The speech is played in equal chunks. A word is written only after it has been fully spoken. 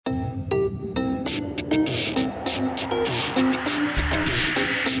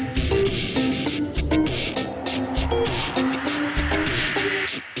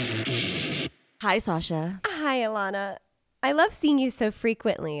Hi, Sasha. Hi, Alana. I love seeing you so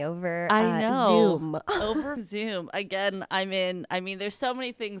frequently over Zoom. Over Zoom. Again, there's so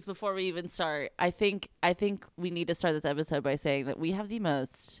many things before we even start. I think we need to start this episode by saying that we have the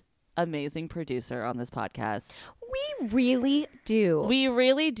most amazing producer on this podcast. We really do. We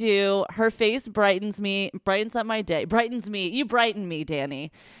really do. Her face brightens up my day. Brightens me. You brighten me,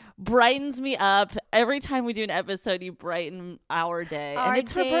 Danny. Brightens me up. Every time we do an episode, you brighten our day. And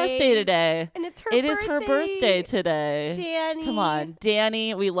it's her birthday today. It is her birthday today. Danny. Come on.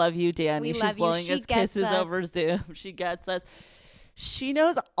 Danny, we love you, Danny. She's blowing us kisses over Zoom. She gets us. She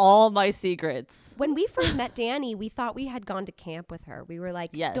knows all my secrets. When we first met Danny, we thought we had gone to camp with her. We were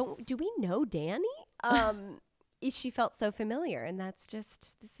like, yes. Do we know Danny? She felt so familiar. And this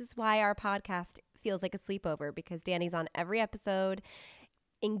is why our podcast feels like a sleepover, because Danny's on every episode,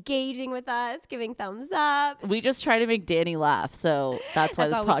 engaging with us, giving thumbs up. We just try to make Danny laugh, so that's why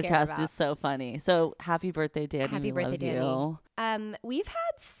this podcast is so funny. So happy birthday, Danny. Happy birthday, Danny. We've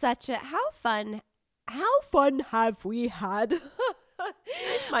had such a how fun have we had?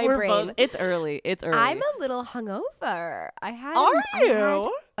 We're brain. It's early. I'm a little hungover. I had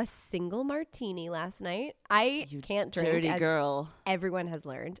a single martini last night. You can't drink, dirty girl. Everyone has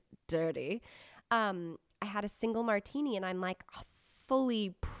learned. Dirty. I had a single martini and I'm like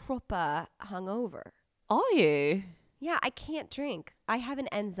fully proper hungover. Are you? Yeah, I can't drink. I have an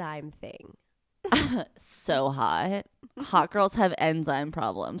enzyme thing. So hot. Hot girls have enzyme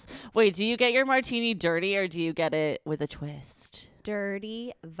problems. Wait, do you get your martini dirty or do you get it with a twist?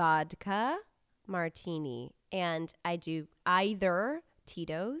 Dirty vodka martini. And I do either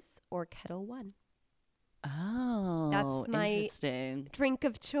Tito's or Kettle One. Oh, that's my interesting drink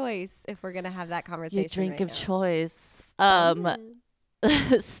of choice if we're going to have that conversation. Your drink right of now. choice.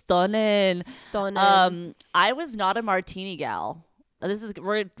 Stunning. I was not a martini gal.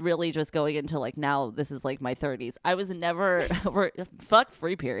 We're really just going into now this is my 30s. I was never fuck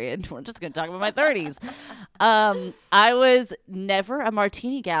free period. We're just gonna talk about my 30s. I was never a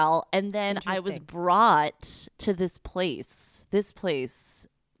martini gal, and then I was brought to this place. This place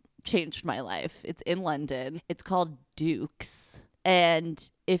changed my life. It's in London. It's called Duke's. And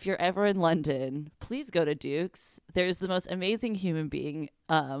if you're ever in London, please go to Duke's. There's the most amazing human being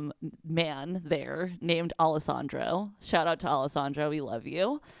man there named Alessandro. Shout out to Alessandro. We love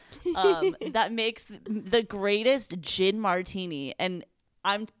you. That makes the greatest gin martini. And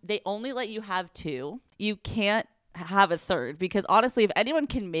they only let you have two. You can't have a third, because honestly, if anyone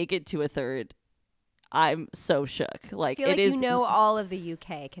can make it to a third, I'm so shook. I feel like all of the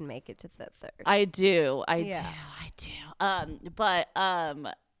UK can make it to the third. I do. But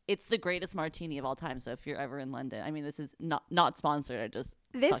it's the greatest martini of all time. So if you're ever in London, this is not sponsored.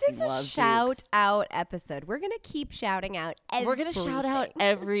 This is a shout out episode. We're gonna keep shouting out everything. We're gonna shout out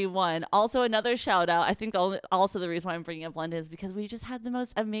everyone. Also, another shout out. I think also the reason why I'm bringing up London is because we just had the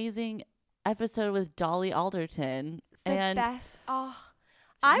most amazing episode with Dolly Alderton. The best. Oh.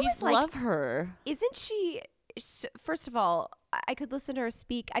 I love her. Isn't she? First of all, I could listen to her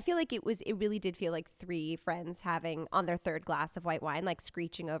speak. I feel like it really did feel like three friends having on their third glass of white wine,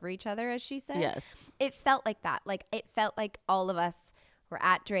 screeching over each other, as she said. Yes. It felt like that. It felt like all of us were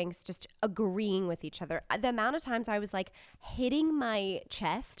at drinks, just agreeing with each other. The amount of times I was hitting my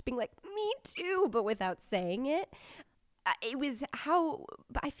chest, being like, me too, but without saying it. It was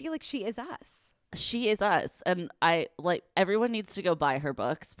I feel like she is us. She is us. And everyone needs to go buy her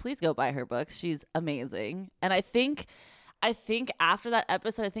books. Please go buy her books. She's amazing. And I think after that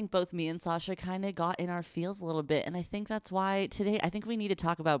episode, I think both me and Sasha kind of got in our feels a little bit. And I think that's why today, I think we need to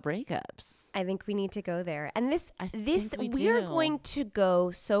talk about breakups. I think we need to go there. And we are going to go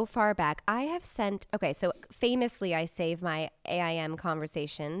so far back. I have so famously, I save my AIM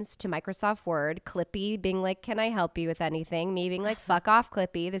conversations to Microsoft Word. Clippy being like, can I help you with anything? Me being like, fuck off,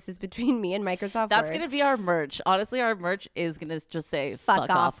 Clippy. This is between me and Microsoft Word. That's going to be our merch. Honestly, our merch is going to just say,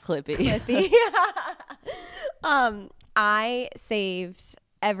 fuck off, Clippy. I saved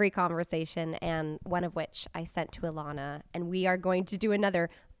every conversation, and one of which I sent to Alana, and we are going to do another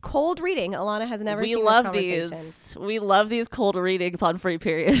cold reading. Alana has never seen this conversation. We love these cold readings on Free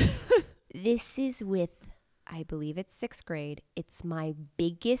Period. This is with, I believe it's 6th grade. It's my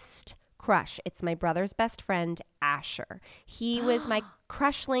biggest crush. It's my brother's best friend, Asher. He was my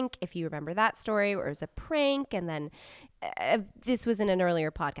crush link, if you remember that story, where it was a prank, and then this was in an earlier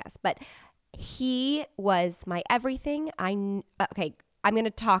podcast, but he was my everything. Okay, I'm going to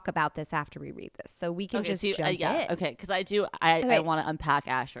talk about this after we read this, so we can jump in. Okay, because I want to unpack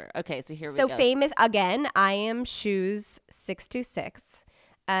Asher. Okay, so here we go. So famous, again, I am Shoes 626,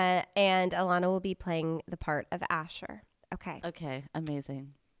 and Alana will be playing the part of Asher. Okay. Okay,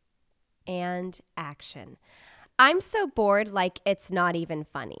 amazing. And action. I'm so bored, like it's not even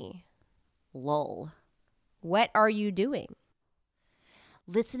funny. Lol. What are you doing?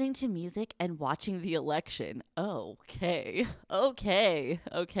 Listening to music and watching the election. Okay. Okay,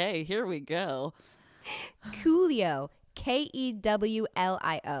 here we go. Kewlio.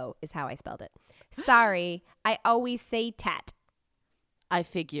 Kewlio is how I spelled it. Sorry, I always say tat. I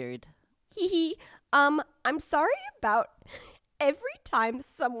figured. I'm sorry about every time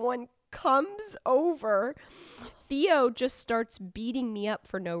someone comes over, Theo just starts beating me up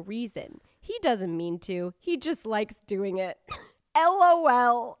for no reason. He doesn't mean to. He just likes doing it.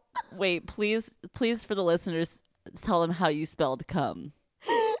 LOL. Wait, please for the listeners, tell them how you spelled cum.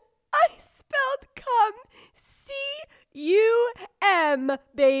 I spelled cum C-U-M,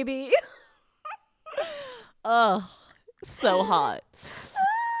 baby. Oh, so hot.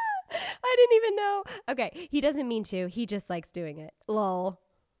 I didn't even know. Okay, he doesn't mean to. He just likes doing it. Lol.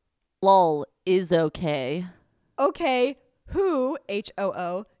 Lol is okay. Okay, who,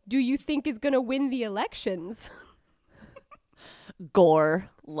 H-O-O, do you think is going to win the elections? Gore.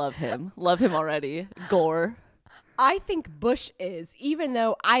 Love him. Love him already. Gore. I think Bush is, even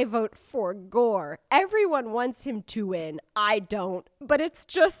though I vote for Gore. Everyone wants him to win. I don't. But it's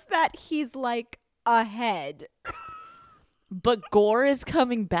just that he's like ahead. But Gore is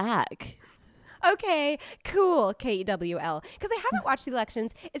coming back. Okay, cool, KWL. Because I haven't watched the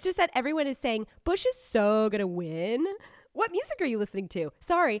elections. It's just that everyone is saying Bush is so going to win. What music are you listening to?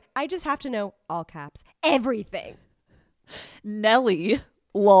 Sorry, I just have to know, all caps, everything. Nelly.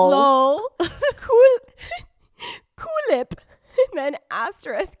 Lol. Lol. Cool. Coolip. And then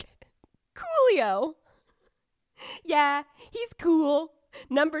asterisk. Coolio. Yeah, he's cool.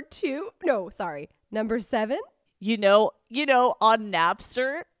 Number 7. You know, on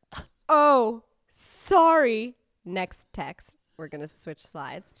Napster. Oh, sorry. Next text. We're going to switch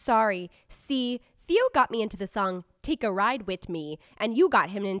slides. Sorry. See, Theo got me into the song Take a Ride With Me, and you got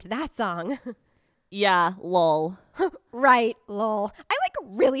him into that song. Yeah, lol. Right, lol. I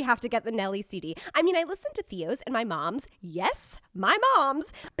really have to get the Nelly CD. I mean, I listen to Theo's and my mom's. Yes, my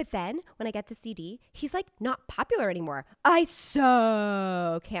mom's. But then when I get the CD, he's not popular anymore. I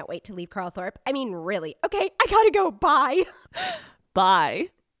so can't wait to leave Carlthorpe. I mean, really. Okay, I gotta go. Bye. Bye.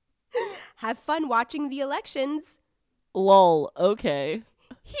 Have fun watching the elections. Lol. Okay.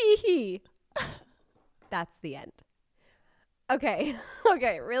 Hee hee. That's the end. Okay,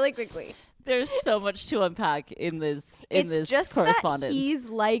 really quickly. There's so much to unpack in this just correspondence. That he's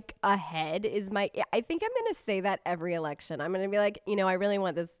ahead is I think I'm gonna say that every election. I'm gonna be I really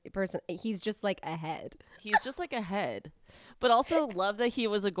want this person. He's just ahead. He's just ahead. But also love that he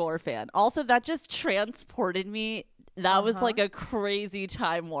was a Gore fan. Also, that just transported me. That was a crazy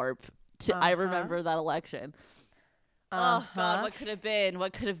time warp. I remember that election. Oh, God, what could have been?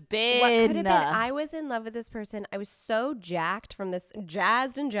 What could have been? I was in love with this person. I was so jazzed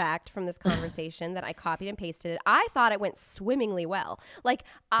and jacked from this conversation that I copied and pasted it. I thought it went swimmingly well.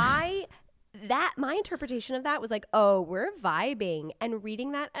 My interpretation of that was oh, we're vibing. And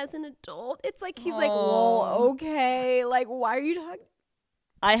reading that as an adult, it's he's whoa, okay. Why are you talking?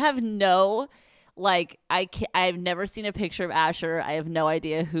 I have no... I've never seen a picture of Asher. I have no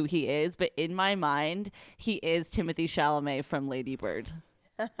idea who he is, but in my mind, he is Timothée Chalamet from Lady Bird.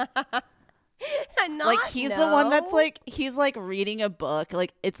 He's the one that's he's reading a book.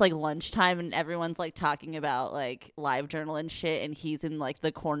 It's lunchtime and everyone's talking about live journal and shit, and he's in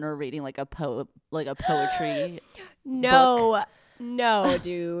the corner reading a poetry. No,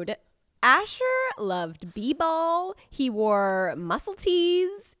 dude. Asher loved b-ball. He wore muscle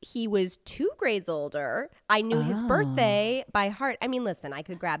tees. He was 2 grades older. I knew his birthday by heart. I mean, listen, I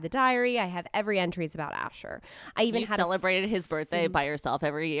could grab the diary. I have every entries about Asher. I even celebrated his birthday by yourself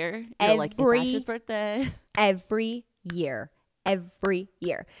every year. You're it's Asher's birthday. Every year.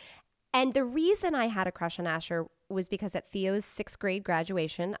 And the reason I had a crush on Asher was because at Theo's 6th grade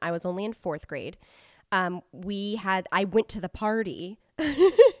graduation, I was only in 4th grade. I went to the party.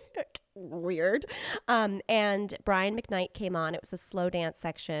 Weird. And Brian McKnight came on. It was a slow dance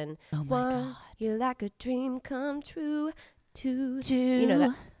section. Oh my God. You're like a dream come true to you know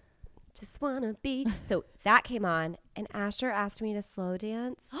that. Just wanna be. So that came on, and Asher asked me to slow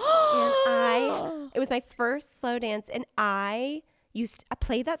dance. And it was my first slow dance, and I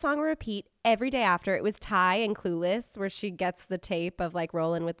played that song on repeat every day after. It was Ty and Clueless, where she gets the tape of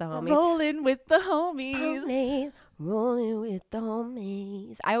Rolling with the Homies. Rolling with the homies. Rolling with the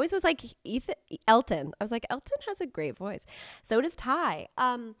homies. I always was Elton. I was Elton has a great voice. So does Ty.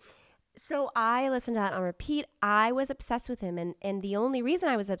 So I listened to that on repeat. I was obsessed with him. And the only reason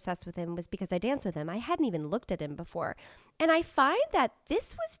I was obsessed with him was because I danced with him. I hadn't even looked at him before. And I find that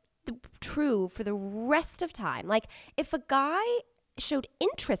this was true for the rest of time. Like, if a guy showed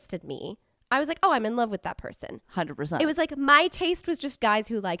interest in me, I was like, oh, I'm in love with that person. 100%. It was like my taste was just guys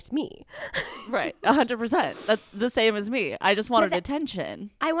who liked me. Right. 100%. That's the same as me. I just wanted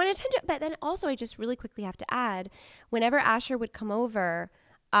attention. I wanted attention. But then also, I just really quickly have to add, whenever Asher would come over,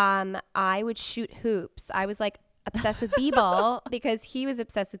 I would shoot hoops. I was like obsessed with b-ball because he was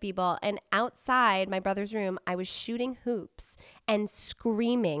obsessed with b-ball. And outside my brother's room, I was shooting hoops and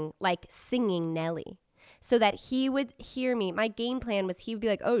screaming, like singing Nelly, so that he would hear me. My game plan was he would be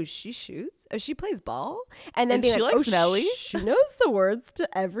like, oh, she shoots? Oh, she plays ball? And then be she like, likes oh, Nelly? She knows the words to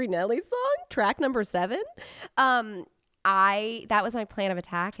every Nelly song. Track number 7. That was my plan of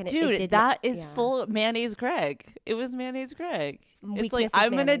attack. And dude, it did that is full mayonnaise Greg. It was mayonnaise Greg. It's like,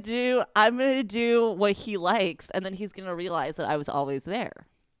 I'm gonna do what he likes, and then he's gonna realize that I was always there.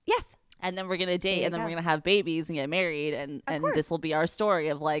 Yes. And then we're going to date, and then we're going to have babies and get married. And this will be our story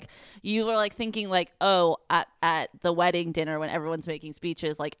of like, you were like thinking like, oh, at the wedding dinner when everyone's making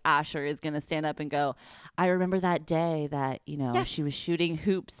speeches, like Asher is going to stand up and go, I remember that day that, she was shooting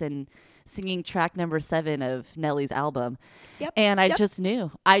hoops and singing track number 7 of Nelly's album. Yep. And I just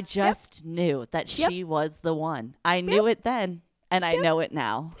knew. I just knew that she was the one. I knew it then, and I know it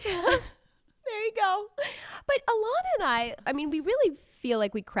now. There you go. But Alana and I mean, we really feel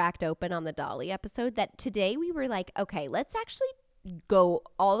like we cracked open on the Dolly episode that today we were like, okay, let's actually go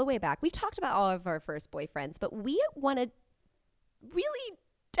all the way back. We talked about all of our first boyfriends, but we want to really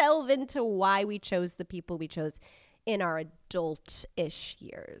delve into why we chose the people we chose in our adult-ish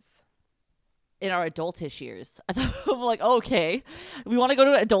years. In our adultish years. I thought, I'm like, okay, we want to go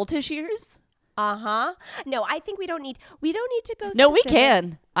to adultish years? Uh-huh. No, I think we don't need to go. No, we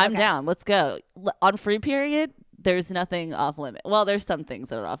can. I'm down. Let's go. On free period, there's nothing off limit. Well, there's some things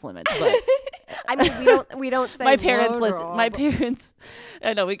that are off limits, but I mean, we don't say my parents listen. My parents,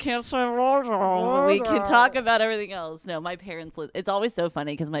 I know we can't say we can talk about everything else. No, my parents listen. It's always so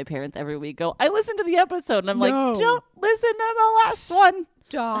funny because my parents every week go, I listened to the episode, and I'm like, don't listen to the last one.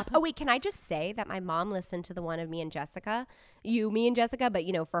 Stop. Oh, wait, can I just say that my mom listened to the one of me and Jessica, me and Jessica, but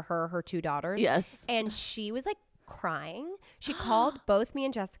for her 2 daughters. Yes. And she was like crying. She called both me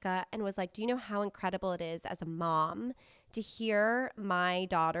and Jessica and was like, do you know how incredible it is as a mom to hear my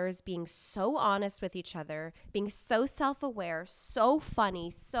daughters being so honest with each other, being so self-aware, so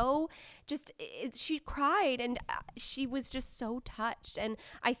funny, so just, she cried and she was just so touched. And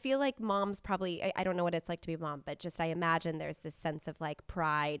I feel like moms probably, I don't know what it's like to be a mom, but just I imagine there's this sense of like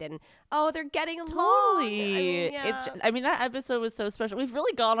pride and, oh, they're getting along. Totally. I mean, that episode was so special. We've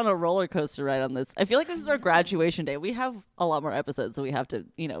really gone on a roller coaster ride on this. I feel like this is our graduation day. We have a lot more episodes that we have to,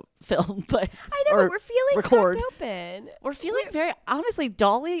 film, but I know, but we're feeling record. Open. We're feeling very, honestly,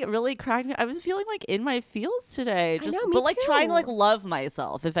 Dolly really cracked me. I was feeling like in my feels today. I know, me but like too. trying to like love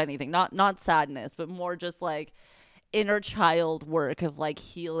myself, if anything. Not sadness, but more just like inner child work of like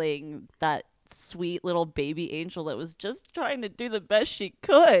healing that sweet little baby angel that was just trying to do the best she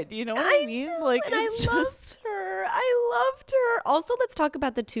could. You know what I mean? Like, and it's I loved her. Also, let's talk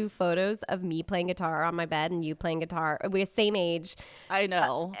about the 2 photos of me playing guitar on my bed and you playing guitar. We're the same age. I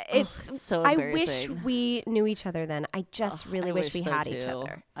know. It's so I embarrassing. wish we knew each other then. I just really wish we had each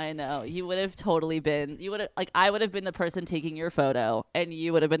other. I know. You would have totally been, I would have been the person taking your photo and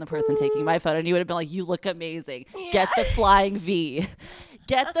you would have been the person taking my photo and you would have been like, you look amazing. Yeah. Get the flying V.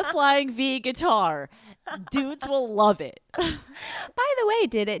 Get the flying V guitar. Dudes will love it. By the way,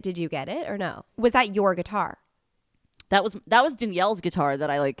 did you get it or no? Was that your guitar? That was Danielle's guitar that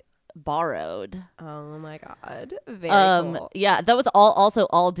I like borrowed. Oh my god. Very cool. Yeah, that was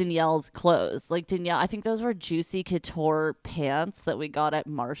all Danielle's clothes. Like Danielle, I think those were Juicy Couture pants that we got at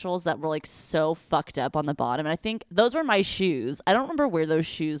Marshall's that were like so fucked up on the bottom. And I think those were my shoes. I don't remember where those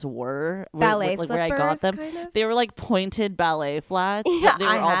shoes were. Ballet like slippers, where I got them. kind of? They were like pointed ballet flats. Yeah, they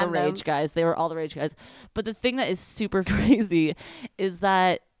were all the rage guys. They were all the rage guys. But the thing that is super crazy is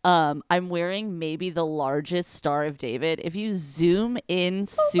that I'm wearing maybe the largest Star of David. If you zoom in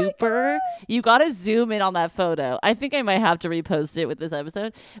you got to zoom in on that photo. I think I might have to repost it with this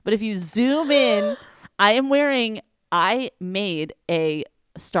episode. But if you zoom in, I made a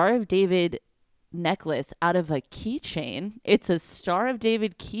Star of David necklace out of a keychain. It's a Star of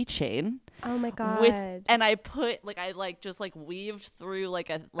David keychain. Oh my god. And I put just weaved through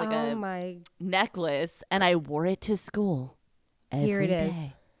like a necklace and I wore it to school every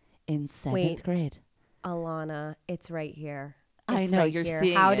day. In 7th grade. Alana, it's right here. I know, you're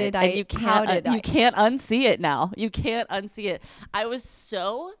seeing how it. Did I? And you can't unsee it now. You can't unsee it. I was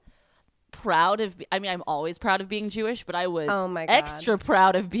so proud of, I'm always proud of being Jewish, but I was extra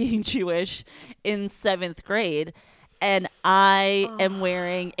proud of being Jewish in 7th grade. and I am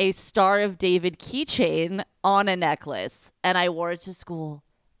wearing a Star of David keychain on a necklace, and I wore it to school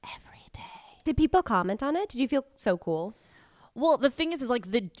every day. Did people comment on it? Did you feel so cool? Well, the thing is like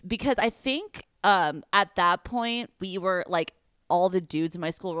because I think at that point we were like all the dudes in my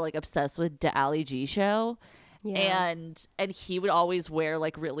school were like obsessed with the Ali G show. Yeah. And he would always wear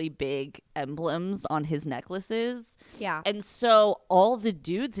like really big emblems on his necklaces. Yeah. And so all the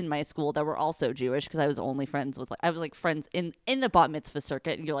dudes in my school that were also Jewish, because I was only friends with I was like friends in the bat mitzvah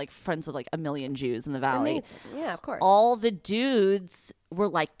circuit, and you're like friends with like a million Jews in the valley. Amazing. Yeah, of course. All the dudes were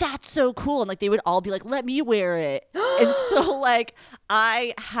like, that's so cool. And like they would all be like, let me wear it. And so like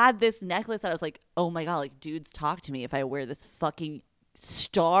I had this necklace that I was like, oh my God, like dudes talk to me if I wear this fucking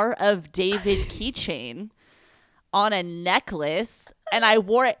Star of David keychain on a necklace. And I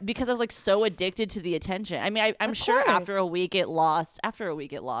wore it because I was like so addicted to the attention. I mean, I'm sure after a week it lost,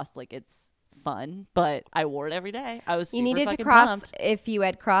 like it's fun, but I wore it every day. I was super You needed to fucking cross, pumped. if you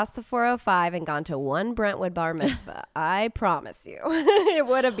had crossed the 405 and gone to one Brentwood bar mitzvah, I promise you, it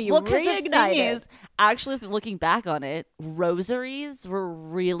would have been Well, because reignited. the thing is, actually looking back on it, rosaries were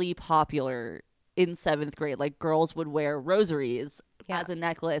really popular in 7th grade. Like girls would wear rosaries as a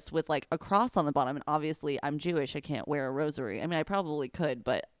necklace with like a cross on the bottom. And obviously I'm Jewish. I can't wear a rosary. I mean, I probably could,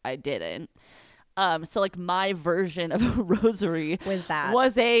 but I didn't. So like my version of a rosary was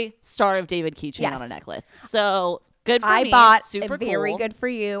a Star of David keychain on a necklace. So good for me. Super very cool. good for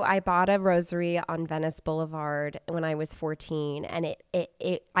you. I bought a rosary on Venice Boulevard when I was 14, and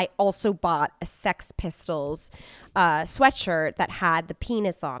I also bought a Sex Pistols sweatshirt that had the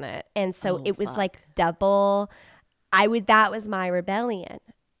penis on it, and so it was like double. That was my rebellion.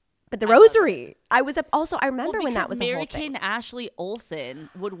 But the rosary, I remember when that was a whole thing. Mary-Kate and Ashley Olsen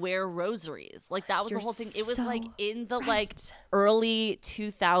would wear rosaries. Like that was the whole thing. It was like in the like early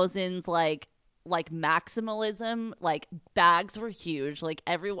 2000s, like maximalism, like bags were huge. Like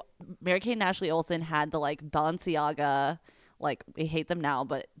Mary-Kate and Ashley Olsen had the like Balenciaga, like we hate them now,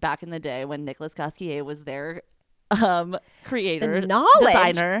 but back in the day when Nicolas Casquier was their creator,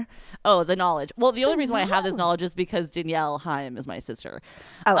 designer. Oh, the knowledge. Well, the only reason why I have this knowledge is because Danielle Haim is my sister.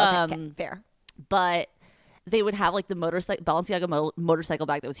 Oh, okay, fair. But they would have like the Balenciaga motorcycle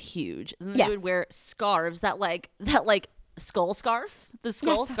bag that was huge. And they would wear scarves that skull scarf. The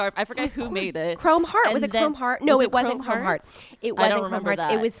skull scarf. I forget who made it. Chrome Heart. And was it Chrome Heart? No, it wasn't Chrome Heart. It wasn't Chrome remember Heart.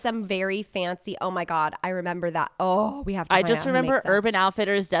 that. It was some very fancy. Oh my God, I remember that. Oh, we have to. I just remember Urban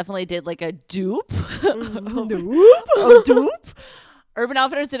Outfitters definitely did like a dupe. Urban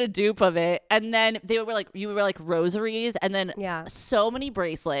Outfitters did a dupe of it, and then they would wear you would wear like rosaries, and then so many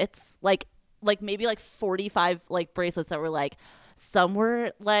bracelets, like maybe like 45 like bracelets that were like some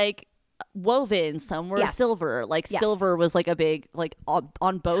were like woven, some were silver. Like silver was like a big like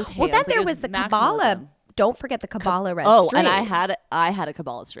on both hands. Well, then like, there was the Kabbalah. Don't forget the Kabbalah red string. And I had a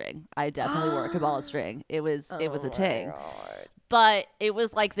Kabbalah string. I definitely wore a Kabbalah string. It was a thing. God. But it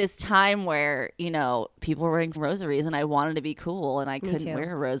was like this time where, you know, people were wearing rosaries and I wanted to be cool and I couldn't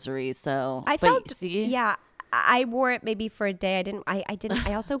wear a rosary. So I wore it maybe for a day. I didn't.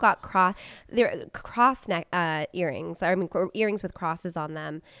 I also got cross neck earrings. I mean, earrings with crosses on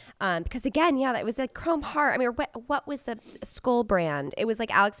them. Because again, that was a Chrome Heart. I mean, what was the skull brand? It was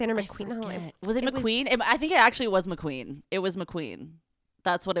like Alexander McQueen. Was it McQueen? I think it actually was McQueen. It was McQueen.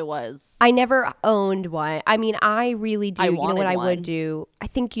 That's what it was. I never owned one. I mean, I really do. You know what I would do? I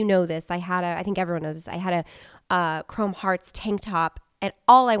think you know this. I think everyone knows this. I had a Chrome Hearts tank top, and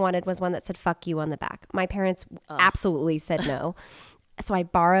all I wanted was one that said "fuck you" on the back. My parents absolutely said no. So I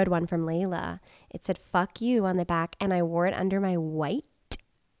borrowed one from Layla. It said "fuck you" on the back, and I wore it under my white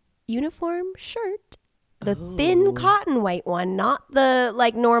uniform shirt. The thin cotton white one, not the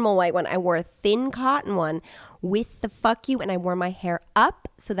like normal white one. I wore a thin cotton one with the "fuck you," and I wore my hair up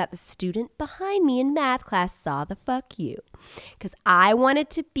so that the student behind me in math class saw the "fuck you." Because I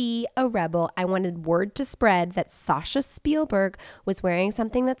wanted to be a rebel. I wanted word to spread that Sasha Spielberg was wearing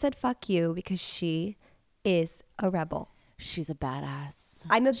something that said "fuck you" because she is a rebel. She's a badass.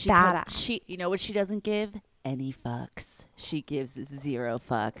 I'm a badass. You know what she doesn't give? Any fucks. She gives 0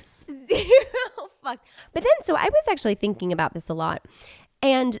 fucks. 0 fucks. But then, so I was actually thinking about this a lot.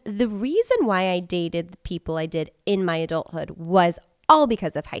 And the reason why I dated the people I did in my adulthood was all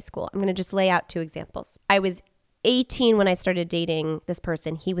because of high school. I'm going to just lay out 2 examples. I was 18 when I started dating this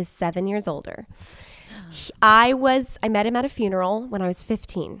person. He was 7 years older. I met him at a funeral when I was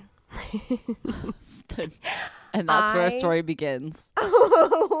 15. And that's where our story begins. I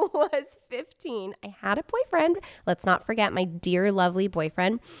was 15. I had a boyfriend. Let's not forget my dear, lovely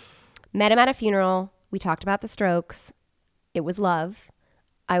boyfriend. Met him at a funeral. We talked about the Strokes. It was love.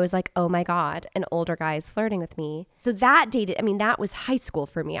 I was like, oh my God, an older guy is flirting with me. So that was high school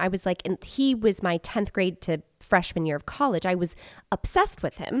for me. I was like, and he was my 10th grade to freshman year of college. I was obsessed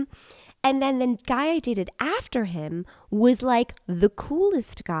with him. And then the guy I dated after him was like the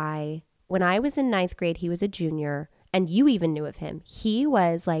coolest guy. When I was in 9th grade, he was a junior, and you even knew of him. He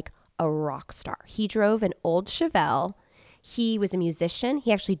was like a rock star. He drove an old Chevelle. He was a musician.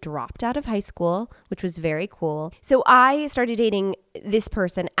 He actually dropped out of high school, which was very cool. So I started dating this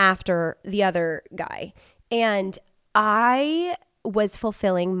person after the other guy. And I was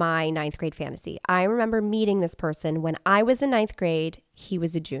fulfilling my 9th grade fantasy. I remember meeting this person when I was in 9th grade. He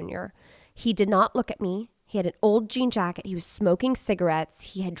was a junior. He did not look at me. He had an old jean jacket. He was smoking cigarettes.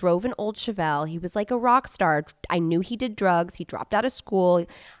 He had drove an old Chevelle. He was like a rock star. I knew he did drugs. He dropped out of school.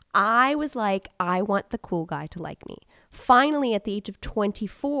 I was like, I want the cool guy to like me. Finally, at the age of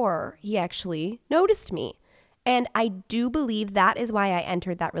 24, he actually noticed me. And I do believe that is why I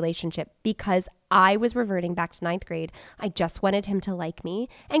entered that relationship, because I was reverting back to 9th grade. I just wanted him to like me.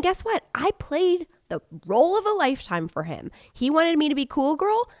 And guess what? I played the role of a lifetime for him. He wanted me to be cool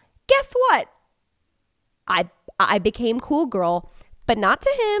girl. Guess what? I became cool girl, but not to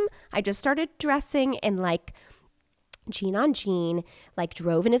him. I just started dressing in like jean on jean, like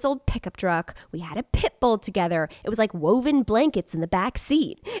drove in his old pickup truck. We had a pit bull together. It was like woven blankets in the back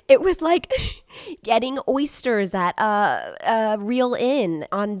seat. It was like getting oysters at a Real Inn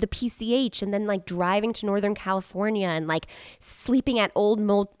on the PCH, and then like driving to Northern California and like sleeping at old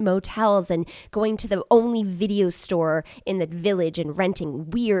motels and going to the only video store in the village and renting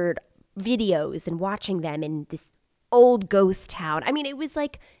weird videos and watching them in this old ghost town. I mean, it was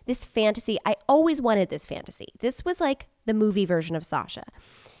like this fantasy. I always wanted this fantasy. This was like the movie version of Sasha.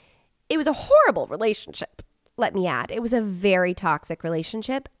 It was a horrible relationship, let me add. It was a very toxic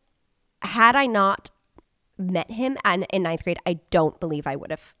relationship. Had I not met him in 9th grade, I don't believe I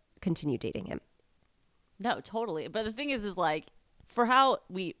would have continued dating him. No, totally. But the thing is like, for how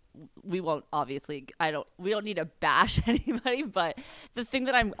we won't, obviously, we don't need to bash anybody, but the thing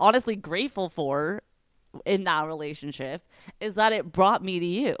that I'm honestly grateful for in that relationship is that it brought me to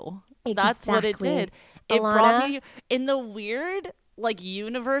you. Exactly. That's what it did. It Alana, brought me in the weird like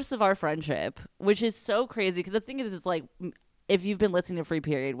universe of our friendship, which is so crazy, because the thing is like, if you've been listening to Free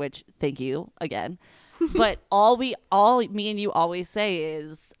Period, which thank you again, but all me and you always say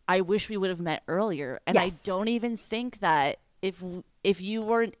is, I wish we would have met earlier. And yes. I don't even think that if you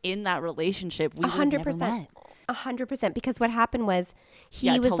weren't in that relationship, we would have never met. 100%, because what happened was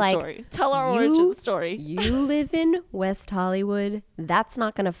he was like, tell our origin story. You live in West Hollywood. That's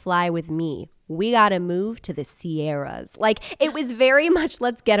not going to fly with me. We got to move to the Sierras. Like, it was very much,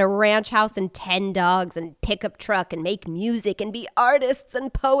 let's get a ranch house and 10 dogs and pickup truck and make music and be artists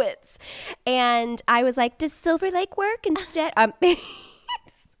and poets. And I was like, does Silver Lake work instead?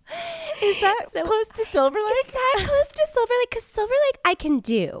 Is that close to Silver Lake? Is that close to Silver Lake? Because Silver Lake I can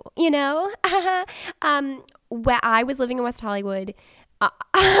do, you know? When I was living in West Hollywood,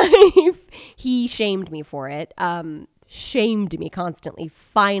 he shamed me for it. Shamed me constantly.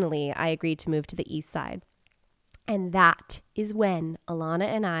 Finally, I agreed to move to the East Side. And that is when Alana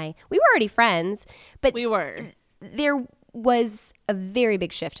and we were already friends, but we were. There was a very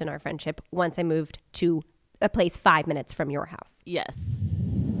big shift in our friendship once I moved to a place 5 minutes from your house. Yes.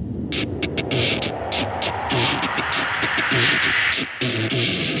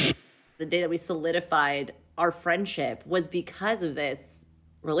 The day that we solidified our friendship was because of this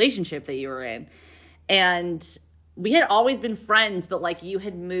relationship that you were in. And we had always been friends, but like you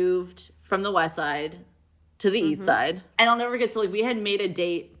had moved from the West Side to the East Side. And I'll never forget, so like we had made a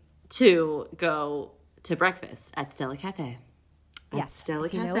date to go to breakfast at Stella Cafe. Yes. Stella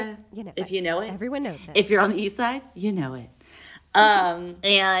Cafe. You know it, you know if you know it. Everyone knows it. If you're on the East Side, you know it.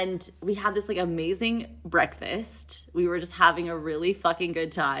 And we had this like amazing breakfast. We were just having a really fucking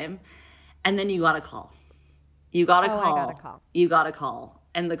good time. And then you got a call. I got a call. You got a call.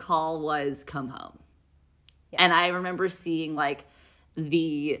 And the call was come home. Yeah. And I remember seeing like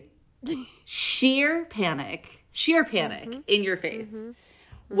the sheer panic in your face,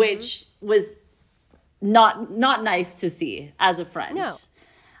 which was not nice to see as a friend. No.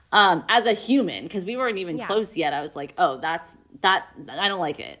 As a human, because we weren't even close yet. I was like, oh, that I don't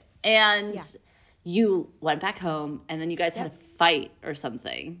like it. And you went back home, and then you guys had a fight or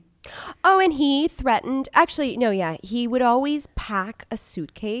something. Oh, and he threatened, actually, no, yeah, he would always pack a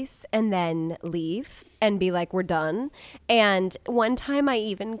suitcase and then leave and be like, we're done. And one time I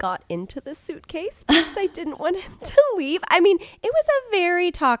even got into the suitcase because I didn't want him to leave. I mean, it was a very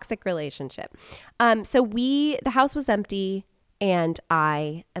toxic relationship. So the house was empty, and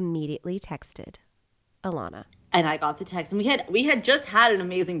I immediately texted Alana. And I got the text, and we had just had an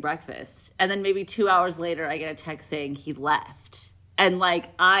amazing breakfast. And then maybe 2 hours later, I get a text saying he left. And like,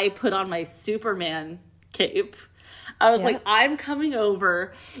 I put on my Superman cape. I was like, I'm coming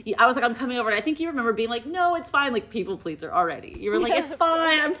over. I was like, I'm coming over. And I think you remember being like, no, it's fine. Like, people pleaser already. You were like, it's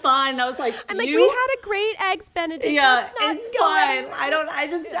fine. I'm fine. And I was like, I'm like, we had a great eggs Benedict. Yeah, it's fine.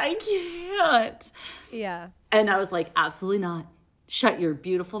 I can't. Yeah. And I was like, absolutely not. Shut your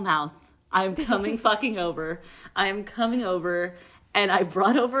beautiful mouth. I'm coming fucking over. I'm coming over. And I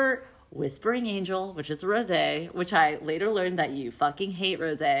brought over Whispering Angel, which is a rosé, which I later learned that you fucking hate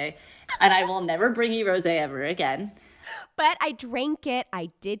rosé. And I will never bring you rosé ever again. But I drank it. I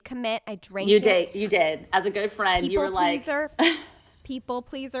did commit. I drank it. You did. As a good friend, you were like... People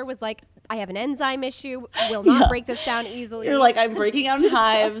pleaser was like, I have an enzyme issue. Will not break this down easily. You're like, I'm breaking out in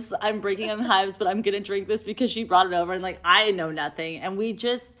hives. I'm breaking out in hives, but I'm going to drink this because she brought it over. And like, I know nothing. And we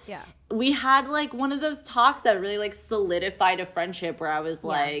just... Yeah. We had like one of those talks that really like solidified a friendship where I was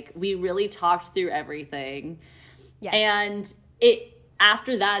like, we really talked through everything. Yes. And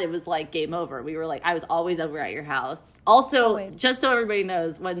after that, it was like game over. We were like, I was always over at your house. Also, just so everybody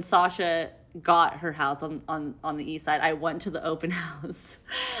knows, when Sasha got her house on the east side, I went to the open house.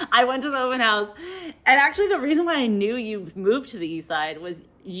 And actually the reason why I knew you moved to the east side was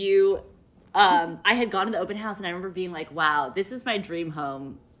I had gone to the open house and I remember being like, wow, this is my dream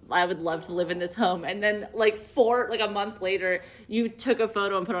home. I would love to live in this home. And then like a month later, you took a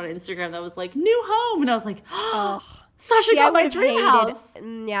photo and put it on Instagram that was like, new home. And I was like, oh, Sasha got my dream house.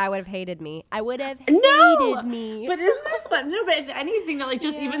 Yeah, I would have hated me. I would have hated me. But isn't that fun? No, but if anything that like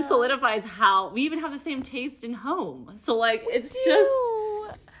just even solidifies how we even have the same taste in home. So like,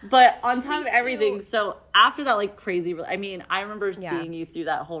 but on top of everything, so after that like crazy, I mean, I remember seeing you through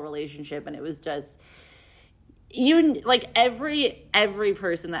that whole relationship and it was just... You like every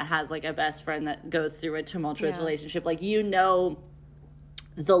person that has like a best friend that goes through a tumultuous relationship, like the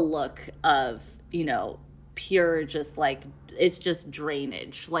look of pure just like it's just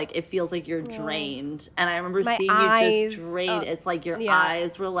drainage. Like it feels like you're drained, and I remember seeing you just drained. It's like your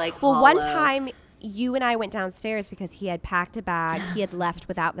eyes were like hollow. One time you and I went downstairs because he had packed a bag. He had left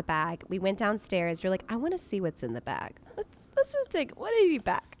without the bag. We went downstairs. You're like, I want to see what's in the bag. Let's just take what did he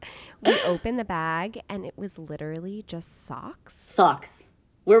pack? We opened the bag and it was literally just socks.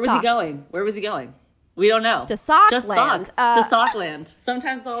 Where was he going? We don't know. To sock just land. Socks. To sock land.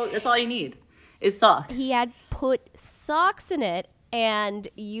 Sometimes that's all you need is socks. He had put socks in it and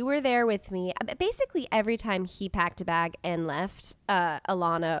you were there with me. Basically every time he packed a bag and left,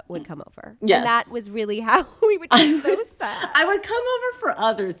 Alana would come over. Yes. And that was really how we would get so sad. I would come over for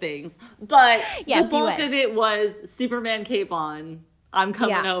other things, but the bulk of it was Superman cape on. I'm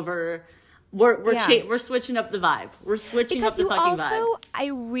coming over. We're switching up the vibe. We're switching up the fucking vibe. I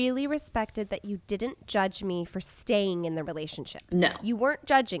really respected that you didn't judge me for staying in the relationship. No. You weren't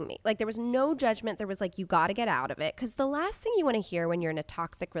judging me. Like there was no judgment. There was like, you got to get out of it. Because the last thing you want to hear when you're in a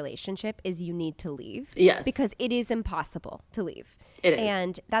toxic relationship is you need to leave. Yes. Because it is impossible to leave. It is.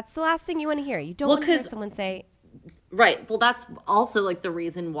 And that's the last thing you want to hear. You don't want to hear someone say. Right. Well, that's also like the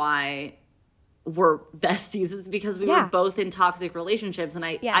reason why we're besties is because we were both in toxic relationships, and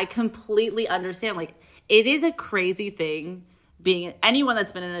I completely understand. Like it is a crazy thing being anyone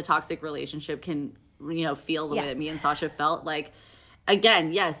that's been in a toxic relationship can feel the way that me and Sasha felt. Like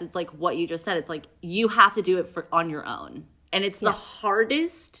again, it's like what you just said. It's like you have to do it on your own, and it's the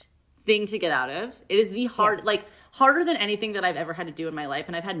hardest thing to get out of. It is the harder than anything that I've ever had to do in my life,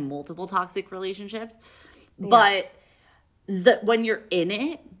 and I've had multiple toxic relationships. But when you're in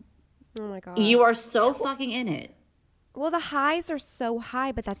it. Oh my God. You are so fucking in it. Well, the highs are so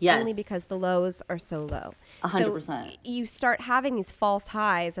high, but that's only because the lows are so low. 100%. So you start having these false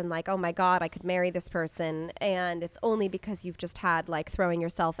highs and like, oh my God, I could marry this person. And it's only because you've just had like throwing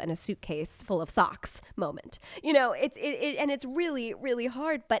yourself in a suitcase full of socks moment. And it's really, really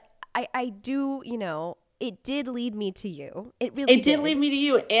hard. But I do, it did lead me to you. It did lead me to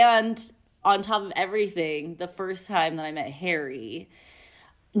you. And on top of everything, the first time that I met Harry,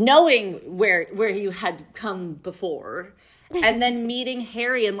 knowing where you had come before, and then meeting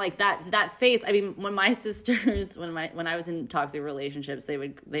Harry and like that face. I mean, when my sisters, when I was in toxic relationships, they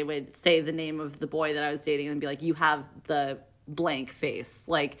would say the name of the boy that I was dating and be like, "You have the blank face."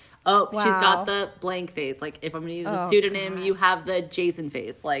 Like, oh, she's got the blank face. Like, if I'm gonna use a pseudonym, you have the Jason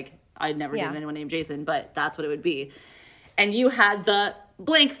face. Like, I'd never dated anyone named Jason, but that's what it would be. And you had the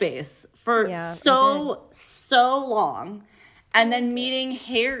blank face for so long. And then meeting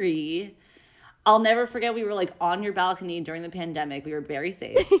Harry, I'll never forget, we were like on your balcony during the pandemic. We were very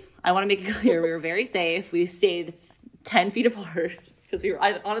safe. I want to make it clear, we were very safe. We stayed 10 feet apart.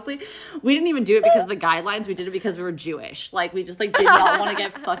 because honestly, we didn't even do it because of the guidelines. We did it because we were Jewish. Like, we just like did not want to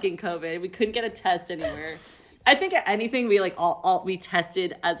get fucking COVID. We couldn't get a test anywhere. I think at anything we like we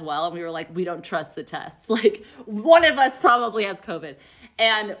tested as well, and we were like, we don't trust the tests. Like, one of us probably has COVID,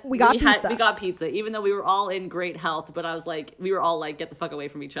 and we got pizza, even though we were all in great health. But I was like, we were all like, get the fuck away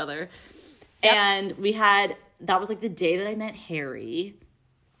from each other. Yep. And that was like the day that I met Harry,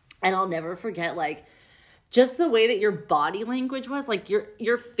 and I'll never forget like just the way that your body language was. Like,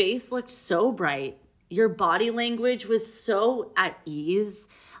 your face looked so bright, your body language was so at ease,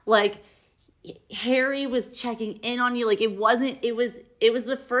 like. Harry was checking in on you. Like, it was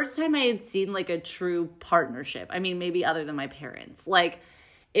the first time I had seen like a true partnership. I mean, maybe other than my parents. Like,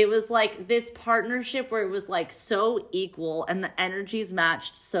 it was like this partnership where it was like so equal and the energies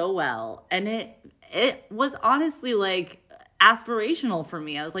matched so well. And it was honestly like aspirational for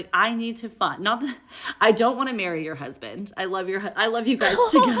me. I was like, I need to find, not that I don't want to marry your husband. I love you guys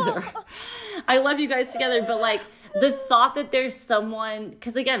together. I love you guys together. But like, the thought that there's someone,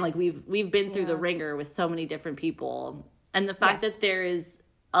 because again, like we've been through the ringer with so many different people, and the fact that there is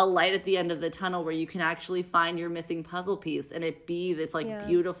a light at the end of the tunnel where you can actually find your missing puzzle piece and it be this like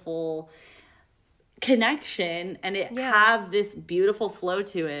beautiful connection and it have this beautiful flow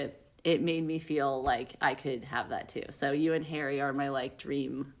to it, it made me feel like I could have that too. So you and Harry are my like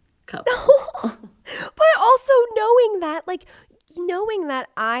dream couple. But also knowing that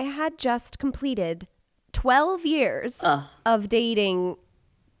I had just completed 12 years of dating,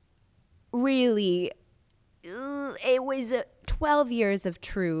 really, it was 12 years of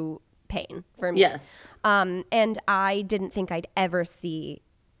true pain for me. Yes. And I didn't think I'd ever see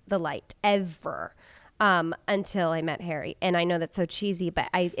the light, ever, until I met Harry. And I know that's so cheesy, but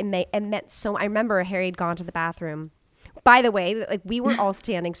it meant so. I remember Harry had gone to the bathroom. By the way, like, we were all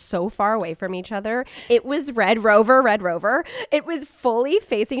standing so far away from each other. It was Red Rover. It was fully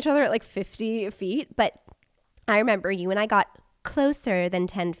facing each other at like 50 feet. But I remember you and I got closer than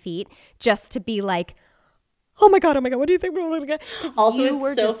 10 feet just to be like, oh my God, what do you think? Also,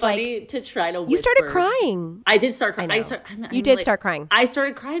 it's so funny like, to try to whisper. You started crying. I did start crying. You did start crying. I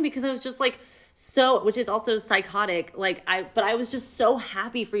started crying because I was just like, so, which is also psychotic. Like, but I was just so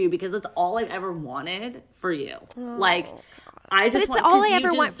happy for you because that's all I've ever wanted for you. Like, I just but it's all I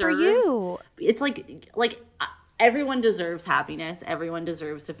ever want for you. It's like everyone deserves happiness. Everyone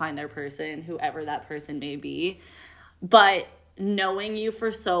deserves to find their person, whoever that person may be. But knowing you for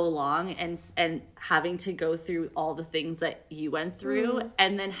so long and having to go through all the things that you went through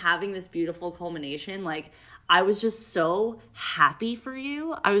and then having this beautiful culmination, like, I was just so happy for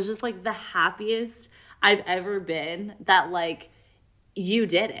you. I was just like the happiest I've ever been that like you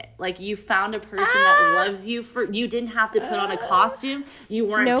did it. Like, you found a person that loves you. You didn't have to put on a costume. You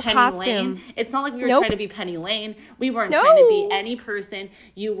weren't Penny Lane. It's not like we were trying to be Penny Lane. We weren't trying to be any person.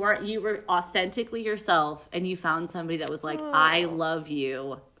 You were authentically yourself, and you found somebody that was like, I love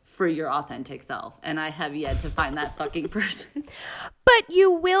you for your authentic self. And I have yet to find that fucking person. But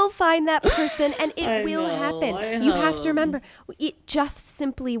you will find that person, and it will happen. You have to remember, it just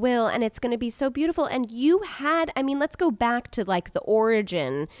simply will, and it's going to be so beautiful. And you had, I mean, let's go back to like the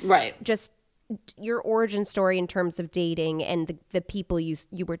origin. Right. Just your origin story in terms of dating and the people you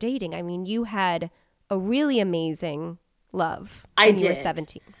were dating. I mean, you had a really amazing love when you were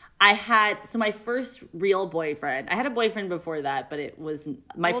 17. So my first real boyfriend, I had a boyfriend before that, but it was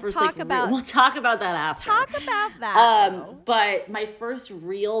my first, we'll talk about that after. Talk about that. But my first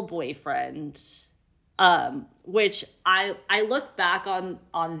real boyfriend, which I look back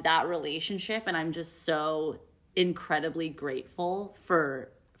on that relationship and I'm just so incredibly grateful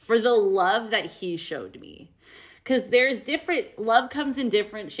for the love that he showed me. 'Cause love comes in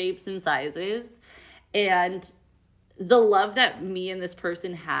different shapes and sizes, and the love that me and this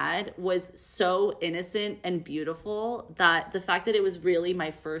person had was so innocent and beautiful that the fact that it was really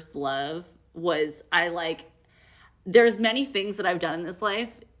my first love was, there's many things that I've done in this life.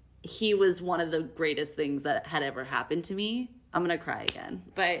 He was one of the greatest things that had ever happened to me. I'm going to cry again.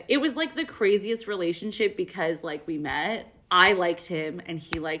 But it was like the craziest relationship because like we met, I liked him and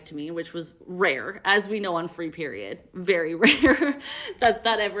he liked me, which was rare, as we know on Free Period. Very rare that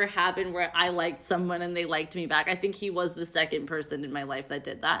ever happened where I liked someone and they liked me back. I think he was the second person in my life that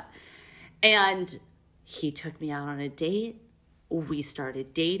did that. And he took me out on a date. We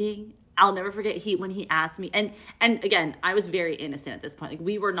started dating. I'll never forget when he asked me, and again, I was very innocent at this point. Like,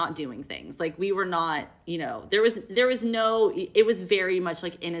 we were not doing things. Like, we were not, there was no, it was very much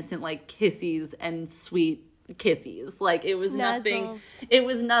like innocent, like kissies and sweet kissies. Like, it was nothing. It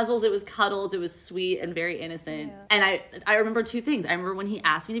was nuzzles, it was cuddles, it was sweet and very innocent. Yeah. And I remember two things. I remember when he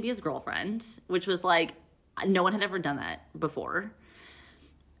asked me to be his girlfriend, which was like, no one had ever done that before.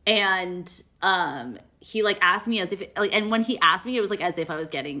 And he like asked me as if like, and when he asked me, it was like as if I was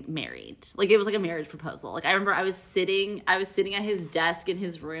getting married. Like it was like a marriage proposal. Like I remember I was sitting at his desk in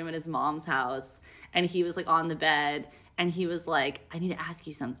his room at his mom's house, and he was like on the bed, and he was like, I need to ask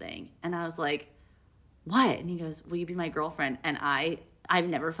you something. And I was like, what? And he goes, will you be my girlfriend? And I've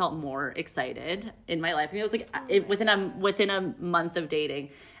never felt more excited in my life. And it was like within a month of dating.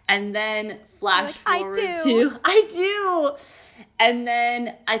 And then flash forward to I do. And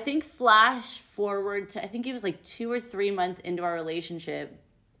then I think flash forward to I think it was like 2 or 3 months into our relationship.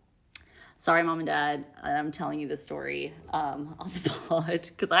 Sorry, Mom and Dad, I'm telling you this story on the pod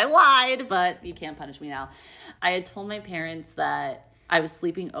because I lied, but you can't punish me now. I had told my parents that I was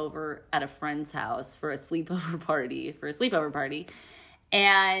sleeping over at a friend's house for a sleepover party.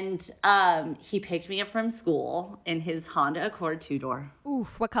 And he picked me up from school in his Honda Accord 2-door.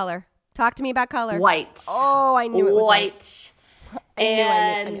 Oof, what color? Talk to me about color. White. Oh, I knew it was white.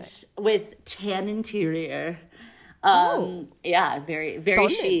 And I knew it. with tan interior. Yeah, very, very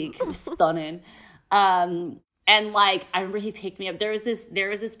chic. Stunning. And like I remember he picked me up. There was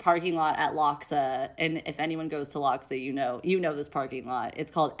this parking lot at Loxa, and if anyone goes to Loxa, you know this parking lot.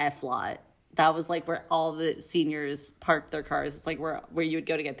 It's called F Lot. That was like where all the seniors parked their cars. It's like where you would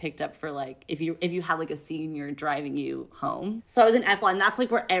go to get picked up for like if you had like a senior driving you home. So I was in F Lot, and that's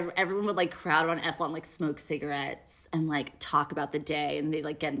like where everyone would like crowd on F Lot and like smoke cigarettes and like talk about the day, and they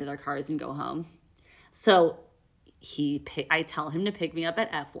like get into their cars and go home. So I tell him to pick me up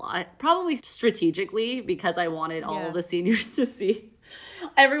at F Lot, probably strategically because I wanted all of the seniors to see,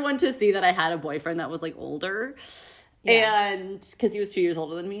 everyone to see that I had a boyfriend that was like older. Yeah. And because he was 2 years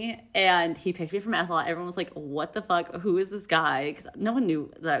older than me, and he picked me from F Lot. Everyone was like, what the fuck? Who is this guy? Because no one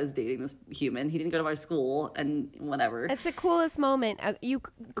knew that I was dating this human. He didn't go to our school and whatever. It's the coolest moment.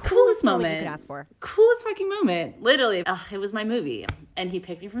 Coolest moment you could ask for. Coolest fucking moment. Literally. It was my movie. And he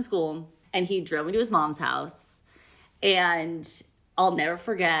picked me from school, and he drove me to his mom's house. And I'll never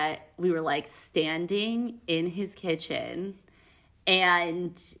forget, we were like standing in his kitchen,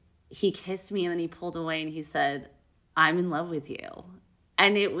 and he kissed me, and then he pulled away and he said, I'm in love with you.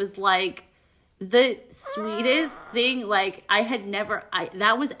 And it was like the sweetest thing. Like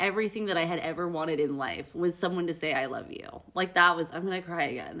that was everything that I had ever wanted in life, was someone to say I love you. Like I'm gonna cry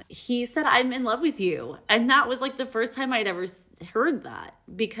again. He said, I'm in love with you. And that was like the first time I'd ever heard that,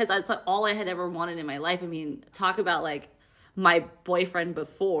 because that's all I had ever wanted in my life. I mean, talk about like my boyfriend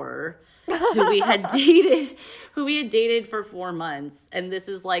before, who we had dated for 4 months. And this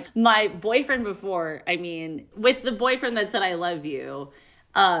is like my boyfriend before. I mean, with the boyfriend that said I love you,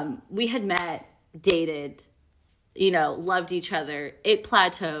 we had met, dated, loved each other. It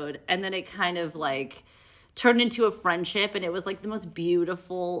plateaued, and then it kind of like turned into a friendship, and it was like the most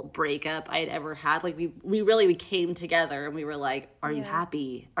beautiful breakup I had ever had. Like we came together, and we were like, are you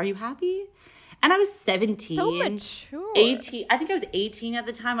happy? Are you happy? And I was 17. So mature. 18. I think I was 18 at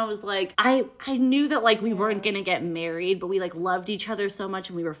the time. I was like, I knew that like we weren't going to get married, but we like loved each other so much,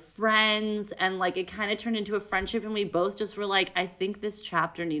 and we were friends, and like it kind of turned into a friendship, and we both just were like, I think this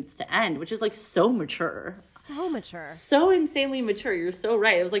chapter needs to end, which is like so mature. So mature. So insanely mature. You're so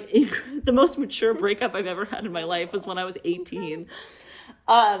right. It was like the most mature breakup I've ever had in my life was when I was 18.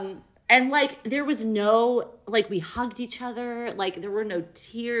 And like there was no, like we hugged each other, like there were no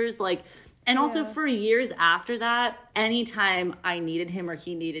tears, like. And also for years after that, anytime I needed him or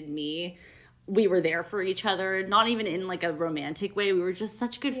he needed me, we were there for each other. Not even in like a romantic way. We were just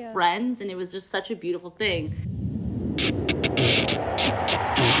such good friends, and it was just such a beautiful thing.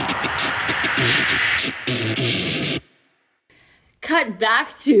 Cut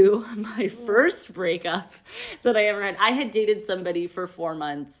back to my first breakup that I ever had. I had dated somebody for 4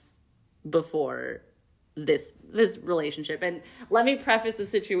 months before this relationship. And let me preface the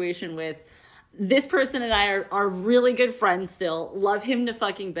situation with, this person and I are really good friends still. Love him to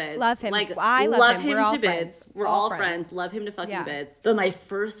fucking bits. Love him. Like, I love him. We're to friends. bits. We're all friends. Love him to fucking bits. But my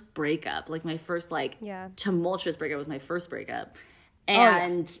first breakup, like my first tumultuous breakup, was my first breakup.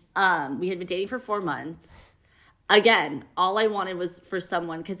 And we had been dating for 4 months. Again, all I wanted was for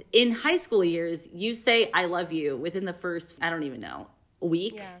someone, because in high school years, you say I love you within the first, I don't even know,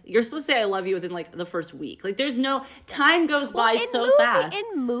 week. You're supposed to say I love you within like the first week. Like there's no time goes by so fast.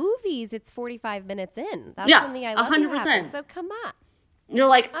 In movies, it's 45 minutes in. That's when the I love 100%. You happens. So come on. You're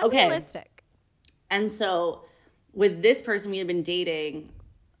like, okay. Unrealistic. And so with this person, we had been dating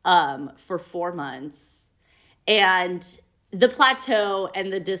for 4 months, and the plateau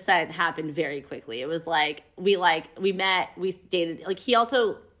and the descent happened very quickly. It was like we met, we dated. Like he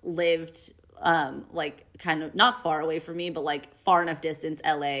also lived like kind of not far away from me, but like far enough distance,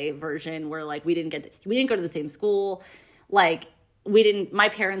 LA version, where like we didn't go to the same school. Like my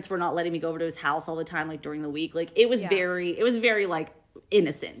parents were not letting me go over to his house all the time, like during the week. Like it was very like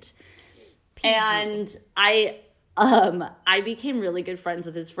innocent. PG. And I became really good friends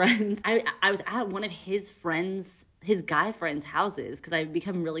with his friends. I was at one of his guy friends' houses because I've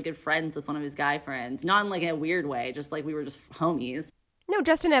become really good friends with one of his guy friends. Not in like a weird way, just like we were just homies. No,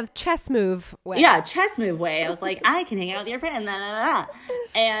 just in a chess move way. Yeah, chess move way. I was like, I can hang out with your friend. Nah, nah, nah.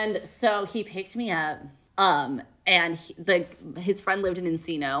 And so he picked me up. And his friend lived in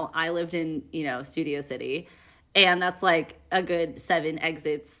Encino. I lived in, Studio City. And that's like a good 7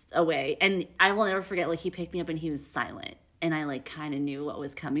 exits away. And I will never forget, like, he picked me up and he was silent. And I like kind of knew what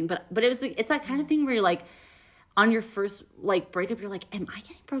was coming. But it's that kind of thing where you're like, on your first like breakup, you're like, am I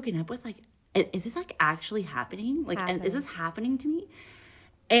getting broken up with? Like, is this like actually happening? Like, is this happening to me?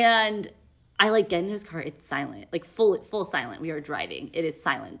 And I like get into his car. It's silent, like full silent. We are driving. It is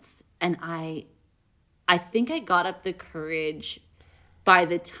silence. And I think I got up the courage by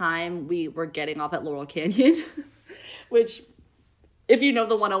the time we were getting off at Laurel Canyon, which if you know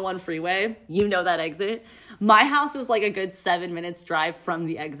the 101 freeway, you know that exit. My house is like a good 7 minutes drive from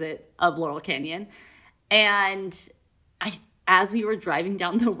the exit of Laurel Canyon. And as we were driving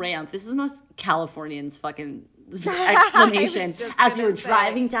down the ramp, this is the most Californians fucking explanation. As we were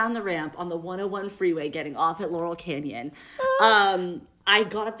driving down the ramp on the 101 freeway, getting off at Laurel Canyon, I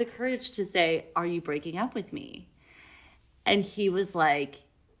got up the courage to say, "Are you breaking up with me?" And he was like,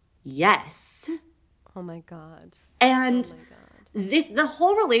 "Yes." Oh my God. And the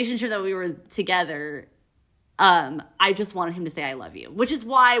whole relationship that we were together, I just wanted him to say, "I love you," which is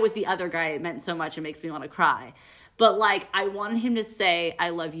why with the other guy, it meant so much. It makes me want to cry. But like, I wanted him to say, "I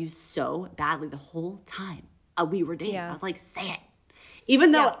love you" so badly the whole time we were dating. I was like, say it.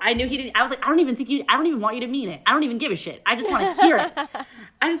 Even though I knew he didn't, I was like, I don't even want you to mean it. I don't even give a shit. I just want to hear it.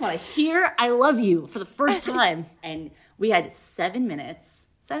 I just want to hear "I love you" for the first time. And we had 7 minutes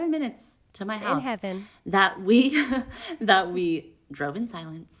to my house. In heaven. That we drove in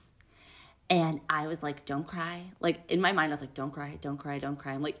silence. And I was like, don't cry. Like, in my mind, I was like, don't cry, don't cry, don't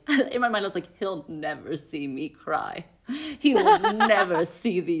cry. I'm like, in my mind, I was like, he'll never see me cry. He will never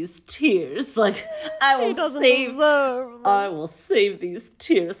see these tears. Like, I will save these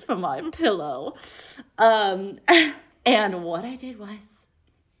tears for my pillow. And what I did was,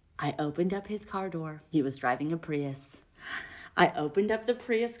 I opened up his car door. He was driving a Prius. I opened up the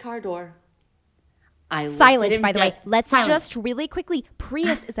Prius car door. Silent, by the way. Let's just really quickly.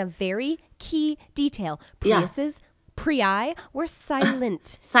 Prius is a very key detail. Priuses, Prii, were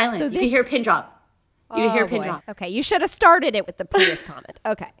silent. Silent. So you can hear a pin drop. You can hear a pin drop. Okay, you should have started it with the Prius comment.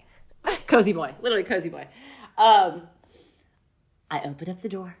 Okay. Cozy boy. Literally cozy boy. I opened up the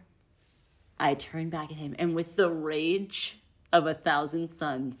door. I turned back at him. And with the rage of 1,000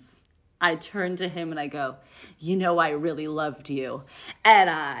 suns, I turned to him and I go, "You know I really loved you." And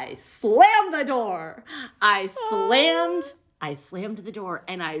I slammed the door. I slammed the door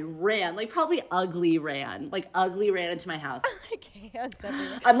and I ran, like probably ugly ran into my house. I can't.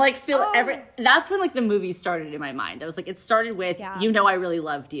 I'm like, that's when like the movie started in my mind. I was like, it started with, "You know I really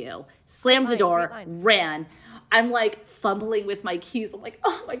loved you." Slammed the door, ran. I'm like fumbling with my keys. I'm like,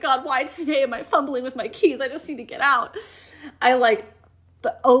 oh my God, why today am I fumbling with my keys? I just need to get out. I like,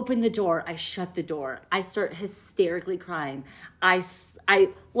 but open the door. I shut the door. I start hysterically crying. I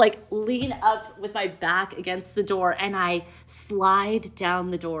like lean up with my back against the door and I slide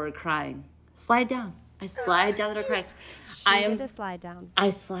down the door crying. Slide down. I slide down the door crying. She did a slide down. I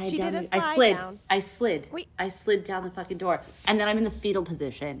slid down. Wait. I slid down the fucking door. And then I'm in the fetal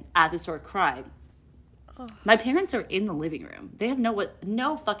position at the store crying. Oh. My parents are in the living room. They have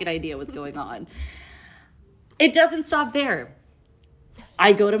no fucking idea what's going on. It doesn't stop there.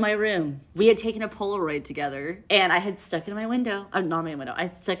 I go to my room. We had taken a Polaroid together, and I had stuck it in my window. Not my window. I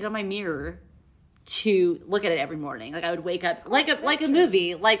stuck it on my mirror to look at it every morning. Like I would wake up like a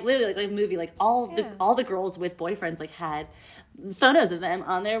movie, like literally like a movie. Like all the girls with boyfriends like had photos of them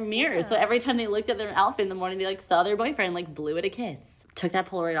on their mirrors. So every time they looked at their outfit in the morning, they like saw their boyfriend, like blew it a kiss. Took that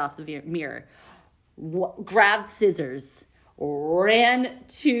Polaroid off the mirror, grabbed scissors, ran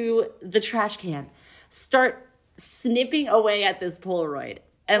to the trash can, start snipping away at this Polaroid.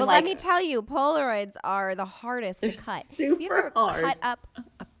 And well, let me tell you, Polaroids are the hardest to cut. Super have you ever hard. Cut up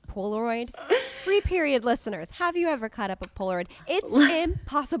a Polaroid? Free period listeners, have you ever cut up a Polaroid? It's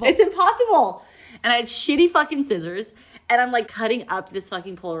impossible. It's impossible. And I had shitty fucking scissors, and I'm like cutting up this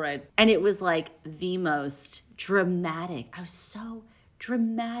fucking Polaroid. And it was like the most dramatic. I was so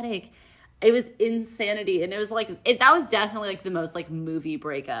dramatic. It was insanity. And it was like, that was definitely like the most like movie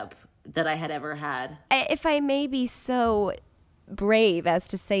breakup that I had ever had. If I may be so brave as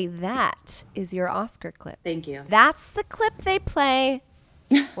to say that is your Oscar clip. Thank you. That's the clip they play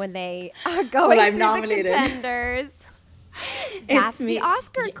when they are going I'm through nominated. the contenders. That's the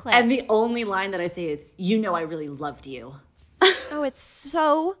Oscar clip. And the only line that I say is, "You know I really loved you." Oh, it's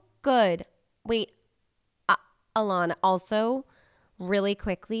so good. Wait, Alana, also, really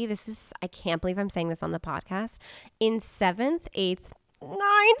quickly, I can't believe I'm saying this on the podcast. In 7th, 8th,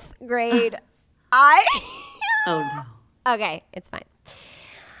 9th grade, Oh, no. Okay, it's fine.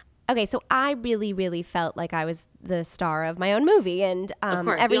 Okay, so I really, really felt like I was the star of my own movie, and Of course,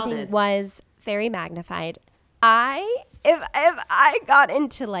 we all everything did. was very magnified. If I got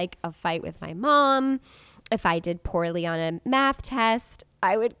into like a fight with my mom, if I did poorly on a math test,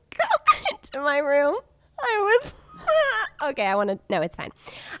 I would go into my room. I would. Okay, no, it's fine.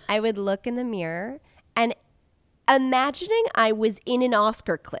 I would look in the mirror and imagining I was in an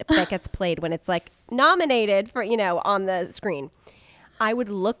Oscar clip that gets played when it's like nominated for, on the screen. I would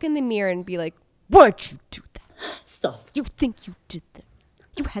look in the mirror and be like, "Why'd you do that? Stop. You think you did that?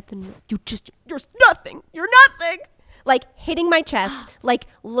 You had the nerve. You're nothing. You're nothing." Like hitting my chest, like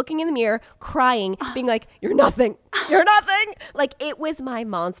looking in the mirror, crying, being like, "You're nothing. You're nothing." Like it was my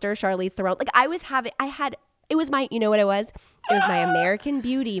monster, Charlize Theron. Like it was my, you know what it was? It was my American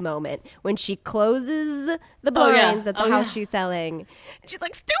Beauty moment when she closes the blinds at the house she's selling. She's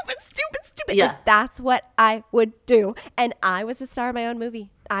like, "Stupid, stupid, stupid." Yeah. Like, that's what I would do. And I was the star of my own movie.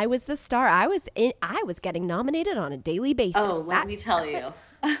 I was the star. I was getting nominated on a daily basis. Oh, let me tell you.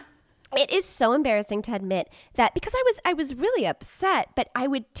 It is so embarrassing to admit that because I was really upset, but I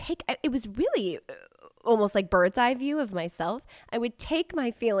would it was really almost like bird's eye view of myself. I would take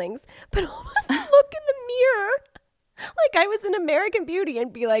my feelings, but almost look in the mirror like I was an American Beauty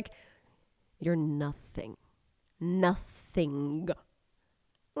and be like, "You're nothing, nothing."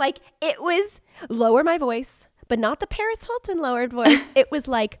 Like it was lower my voice, but not the Paris Hilton lowered voice. It was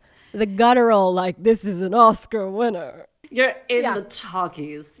like the guttural, like, "This is an Oscar winner. You're in the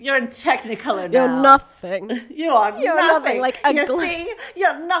talkies. You're in Technicolor now. You're nothing. You are You're nothing. Like you see?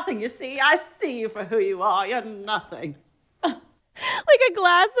 You're nothing. You see? I see you for who you are. You're nothing." Like a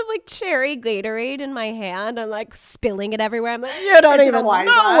glass of like cherry Gatorade in my hand. I'm like spilling it everywhere. I'm like, "You don't It's even in a wine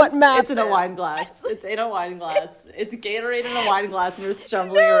know glass. what math It's in a is." wine glass. It's in a wine glass. It's Gatorade in a wine glass, and you're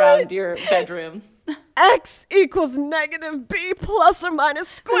stumbling around your bedroom. X equals negative B plus or minus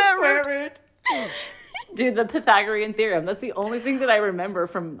square root. Dude, the Pythagorean theorem. That's the only thing that I remember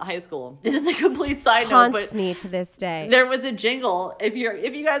from high school. This is a complete side note, Haunts but me to this day. there was a jingle. If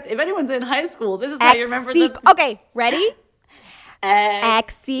anyone's in high school, this is how you remember the Okay, ready?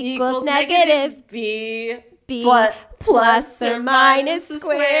 X equals negative B plus or minus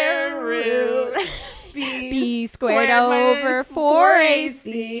square root. B squared over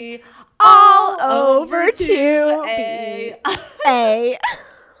 4AC all over 2A.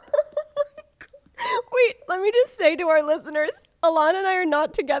 Wait, let me just say to our listeners, Alana and I are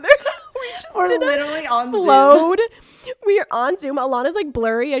not together. We're literally on Zoom. We are on Zoom. Alana's like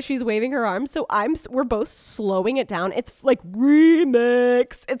blurry as she's waving her arms, so we're both slowing it down. It's like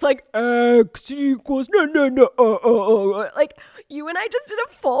remix. It's like X equals no. Like you and I just did a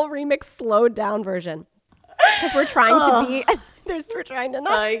full remix, slowed down version because we're trying to be. We're trying to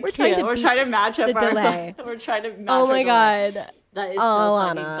not. We're trying to match up the delay. We're trying to match. Oh my god. That is so Alana.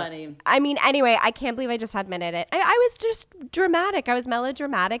 fucking funny. I mean, anyway, I can't believe I just admitted it. I was just dramatic. I was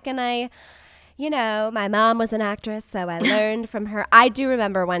melodramatic, and my mom was an actress, so I learned from her. I do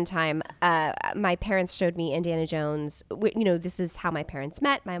remember one time my parents showed me Indiana Jones. This is how my parents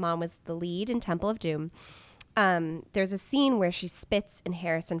met. My mom was the lead in Temple of Doom. There's a scene where she spits in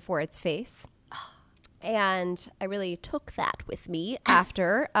Harrison Ford's face. And I really took that with me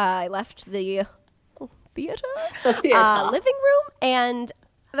after I left the theater, living room and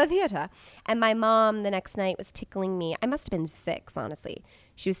the theater. And my mom the next night was tickling me. I must have been 6, honestly.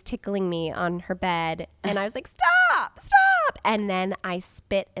 She was tickling me on her bed. And I was like, stop. And then I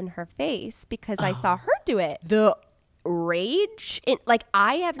spit in her face because I saw her do it. The rage.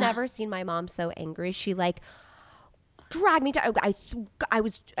 I have never seen my mom so angry. She dragged me down. I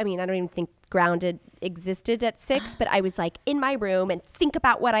don't even think grounded existed at 6, but I was like in my room and think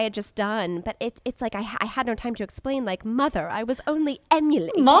about what I had just done. But it's like I had no time to explain, like, "Mother, I was only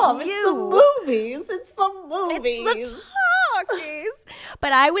emulating Mom, you. it's the movies. It's the movies. It's the talkies."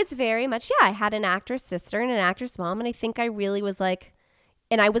 But I was very much, I had an actress sister and an actress mom, and I think I really was like,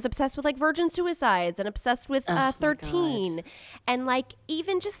 and I was obsessed with like virgin suicides and obsessed with 13 and like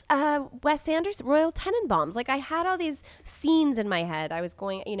even just Wes Anderson, Royal Tenenbaums. Like I had all these scenes in my head. I was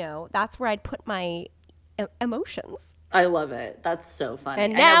going, that's where I'd put my emotions. I love it. That's so funny.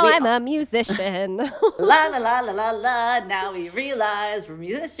 And now I'm a musician. La la la la la la. Now we realize we're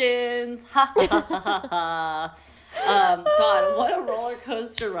musicians. Ha ha ha ha ha. God, what a roller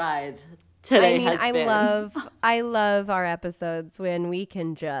coaster ride today has been. I love our episodes when we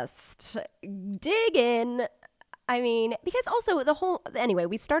can just dig in. I mean, because also anyway,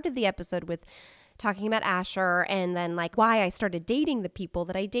 we started the episode with talking about Asher and then like why I started dating the people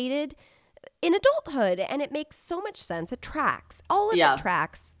that I dated in adulthood, and it makes so much sense. It tracks. All of it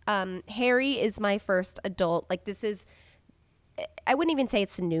tracks. Harry is my first adult. Like this is, I wouldn't even say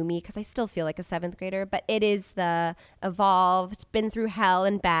it's a new me because I still feel like a 7th grader, but it is the evolved, been through hell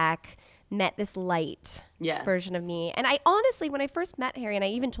and back, met this light version of me. And I honestly, when I first met Harry, and I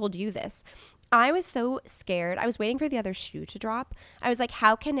even told you this, I was so scared. I was waiting for the other shoe to drop. I was like,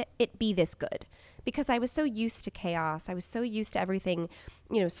 how can it be this good? Because I was so used to chaos. I was so used to everything,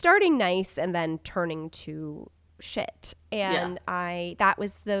 starting nice and then turning to shit. And that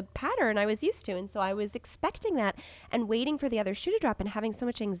was the pattern I was used to. And so I was expecting that and waiting for the other shoe to drop and having so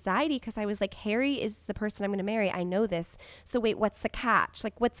much anxiety because I was like, Harry is the person I'm going to marry. I know this. So wait, what's the catch?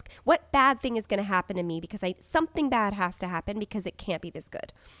 Like what bad thing is going to happen to me? Because something bad has to happen because it can't be this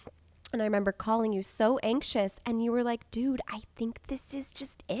good. And I remember calling you so anxious and you were like, dude, I think this is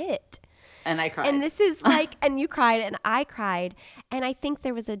just it. And I cried. And this is like, and you cried and I cried. And I think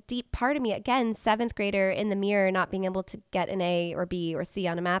there was a deep part of me, again, 7th grader in the mirror, not being able to get an A or B or C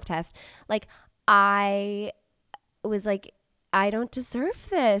on a math test. Like, I was like, I don't deserve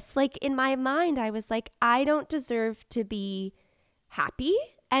this. Like, in my mind, I was like, I don't deserve to be happy.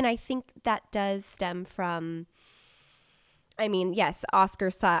 And I think that does stem from, I mean, yes,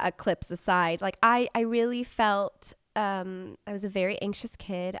 Oscar clips aside. Like, I really felt, I was a very anxious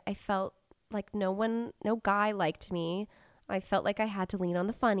kid. I felt like no guy liked me. I felt like I had to lean on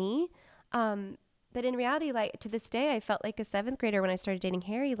the funny. But in reality, like to this day, I felt like a 7th grader when I started dating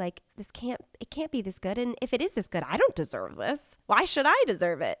Harry. Like it can't be this good. And if it is this good, I don't deserve this. Why should I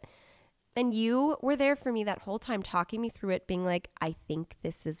deserve it? And you were there for me that whole time, talking me through it, being like, I think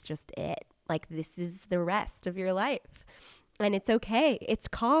this is just it. Like this is the rest of your life. And it's okay. It's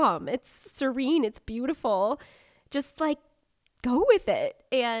calm. It's serene. It's beautiful. Just like go with it.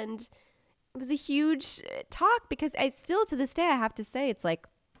 And it was a huge talk because I still, to this day, I have to say, it's like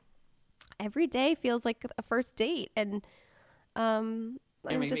every day feels like a first date. And I'm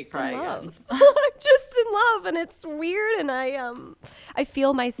just in love. I'm just in love, and it's weird. And I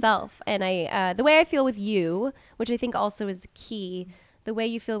feel myself, and the way I feel with you, which I think also is key, the way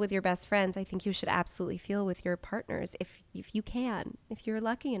you feel with your best friends, I think you should absolutely feel with your partners if you can, if you're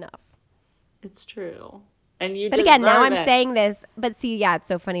lucky enough. It's true. And you but again, now I'm saying this, but see, yeah, it's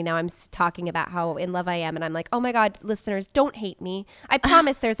so funny. Now I'm talking about how in love I am, and I'm like, oh my God, listeners, don't hate me. I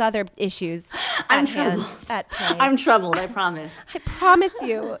promise there's other issues I'm troubled. At play. I'm troubled, I promise. I promise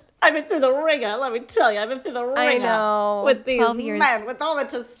you. I've been through the ringer, let me tell you. I've been through the ringer. I know. With these men, with all the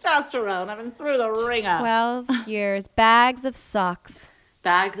testosterone. I've been through the ringer. 12 years. Bags of socks.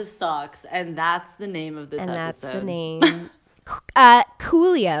 Bags of socks. And that's the name of this episode. And that's the name.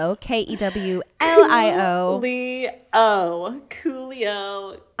 Kewlio, Kewlio,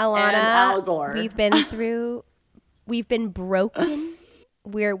 Kewlio, Alana, and Al Gore. We've been broken.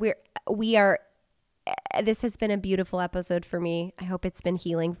 We are. This has been a beautiful episode for me. I hope it's been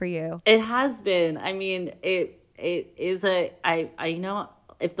healing for you. It has been. I mean, it is I know.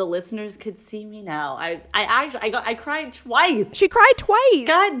 If the listeners could see me now, I cried twice. She cried twice.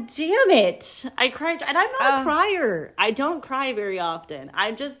 God damn it. I cried. And I'm not a crier. I don't cry very often.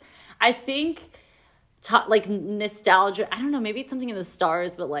 I think like nostalgia. I don't know. Maybe it's something in the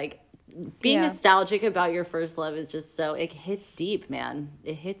stars, but like being nostalgic about your first love is just so, it hits deep, man.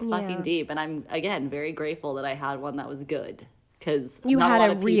 It hits fucking deep. And I'm, again, very grateful that I had one that was good. Because not a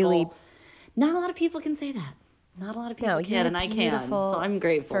lot of people can say that. Not a lot of people can, and I can. So I'm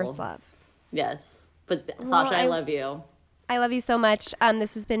grateful. First love. Yes. But Sasha, I love you. I love you so much.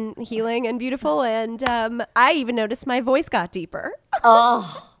 This has been healing and beautiful. And I even noticed my voice got deeper.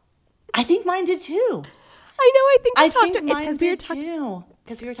 Oh, I think mine did too. I know. I think mine did too.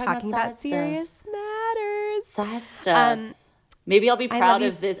 Because we were talking about serious matters. Sad stuff. Maybe I'll be proud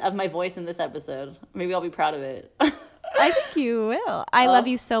of my voice in this episode. Maybe I'll be proud of it. I think you will. I love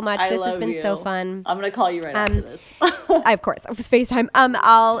you so much. This has been so fun. I'm going to call you right after this. Of course. It was FaceTime.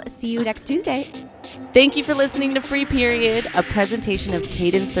 I'll see you next Tuesday. Thank you for listening to Free Period, a presentation of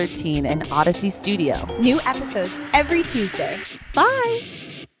Cadence 13 and Odyssey Studio. New episodes every Tuesday. Bye.